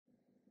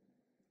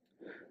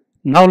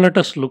Now let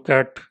us look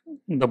at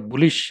the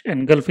bullish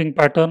engulfing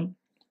pattern.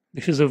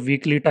 This is a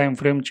weekly time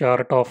frame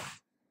chart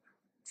of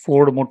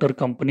Ford Motor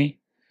Company.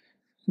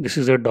 This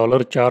is a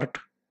dollar chart.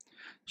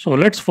 So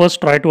let's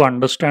first try to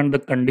understand the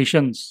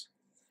conditions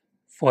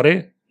for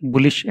a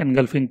bullish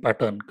engulfing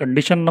pattern.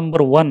 Condition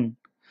number one,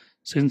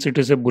 since it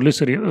is a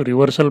bullish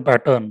reversal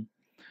pattern,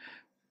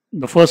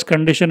 the first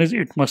condition is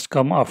it must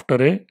come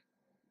after a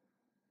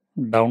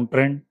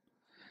downtrend.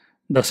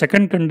 The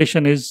second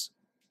condition is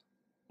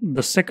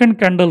the second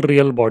candle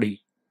real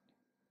body.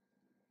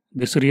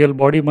 This real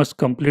body must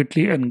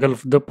completely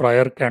engulf the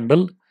prior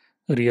candle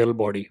real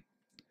body.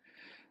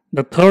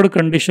 The third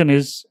condition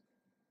is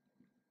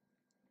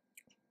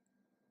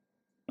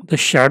the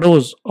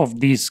shadows of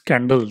these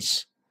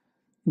candles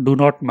do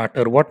not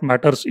matter. What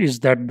matters is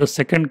that the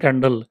second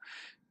candle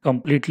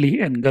completely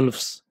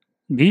engulfs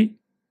the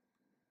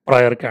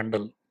prior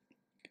candle.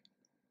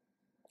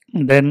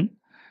 Then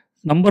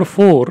number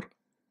 4,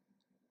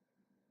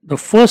 the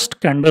first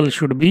candle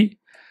should be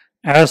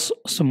as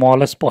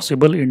small as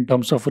possible in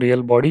terms of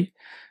real body,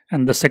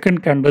 and the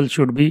second candle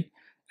should be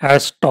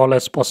as tall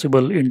as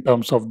possible in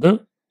terms of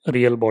the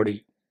real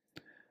body.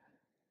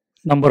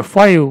 Number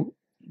 5,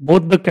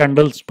 both the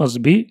candles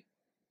must be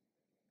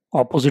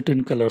opposite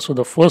in color. So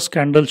the first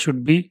candle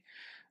should be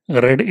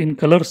red in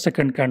color,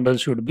 second candle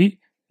should be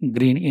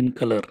green in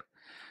color.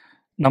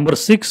 Number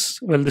 6,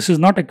 well, this is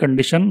not a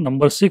condition.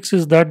 Number 6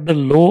 is that the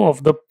low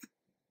of the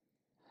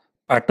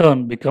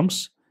pattern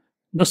becomes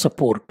the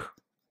support.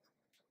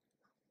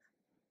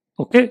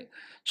 Okay,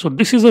 so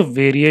this is a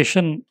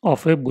variation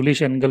of a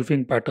bullish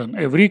engulfing pattern.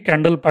 Every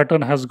candle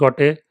pattern has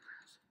got a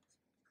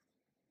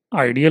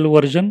ideal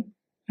version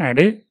and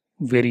a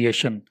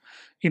variation.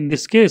 In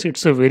this case,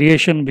 it's a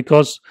variation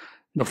because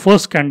the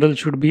first candle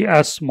should be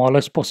as small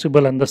as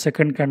possible and the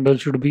second candle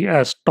should be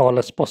as tall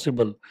as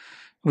possible,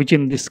 which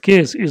in this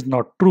case is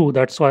not true.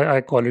 That's why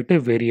I call it a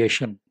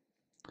variation.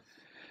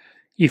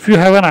 If you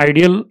have an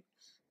ideal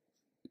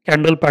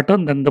candle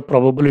pattern, then the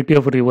probability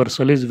of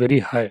reversal is very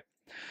high.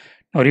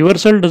 Now,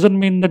 reversal doesn't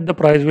mean that the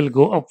price will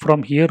go up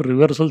from here.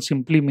 Reversal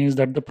simply means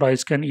that the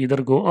price can either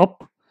go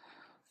up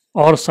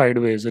or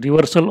sideways.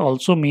 Reversal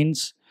also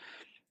means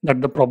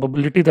that the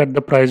probability that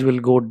the price will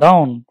go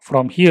down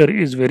from here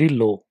is very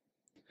low.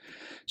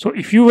 So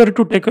if you were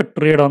to take a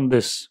trade on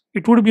this,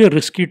 it would be a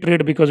risky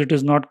trade because it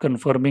is not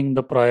confirming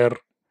the prior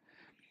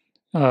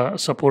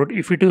support.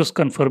 If it is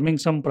confirming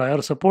some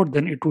prior support,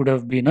 then it would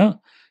have been a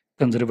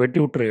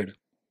conservative trade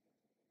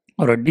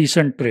or a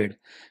decent trade.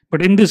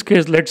 But in this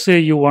case, let's say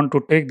you want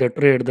to take the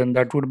trade, then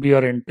that would be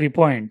your entry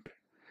point.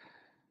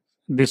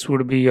 This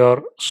would be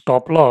your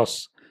stop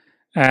loss,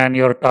 and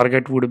your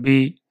target would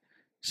be,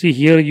 see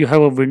here you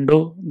have a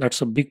window,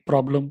 that's a big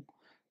problem.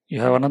 You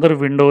have another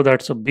window,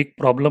 that's a big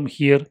problem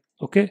here.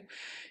 Okay,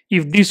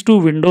 if these two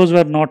windows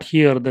were not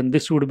here, then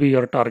this would be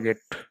your target.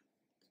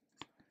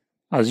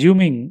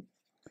 Assuming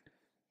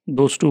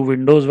those two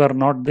windows were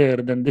not there,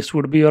 then this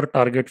would be your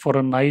target for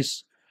a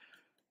nice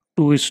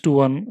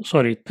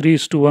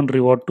 3:1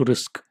 reward to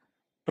risk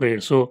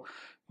trade. So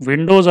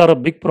windows are a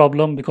big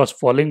problem because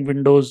falling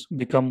windows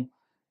become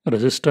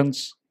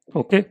resistance.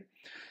 Okay,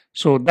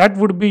 so that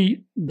would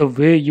be the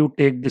way you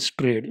take this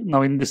trade.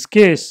 Now in this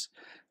case,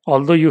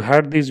 although you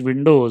had these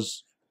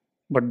windows,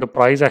 but the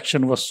price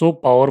action was so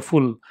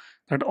powerful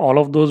that all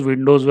of those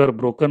windows were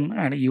broken,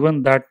 and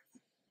even that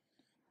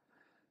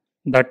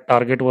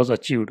target was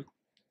achieved.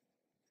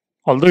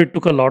 Although it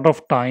took a lot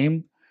of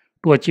time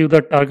to achieve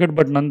that target,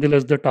 but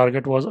nonetheless the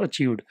target was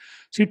achieved.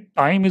 See,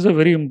 time is a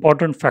very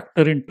important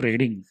factor in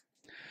trading.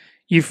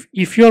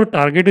 If your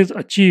target is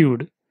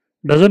achieved,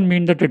 doesn't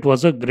mean that it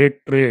was a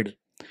great trade.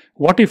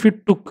 What if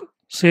it took,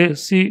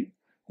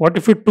 what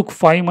if it took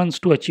 5 months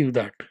to achieve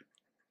that?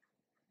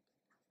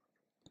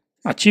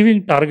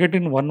 Achieving target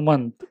in 1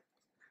 month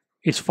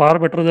is far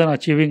better than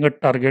achieving a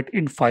target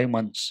in 5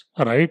 months,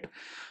 right?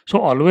 So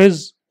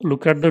always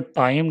look at the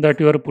time that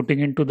you are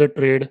putting into the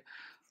trade.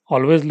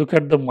 Always look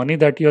at the money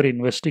that you are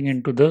investing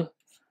into the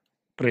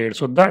trade.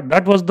 So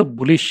that was the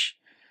bullish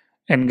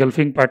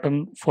engulfing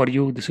pattern for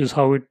you. This is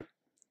how it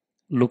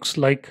looks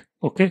like.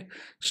 Okay,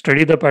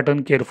 study the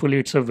pattern carefully.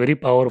 It's a very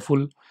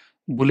powerful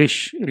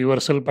bullish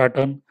reversal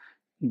pattern.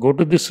 Go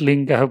to this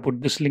link. I have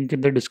put this link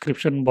in the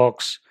description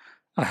box.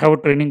 I have a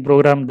training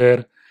program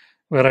there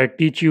where I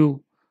teach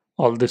you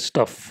all this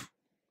stuff.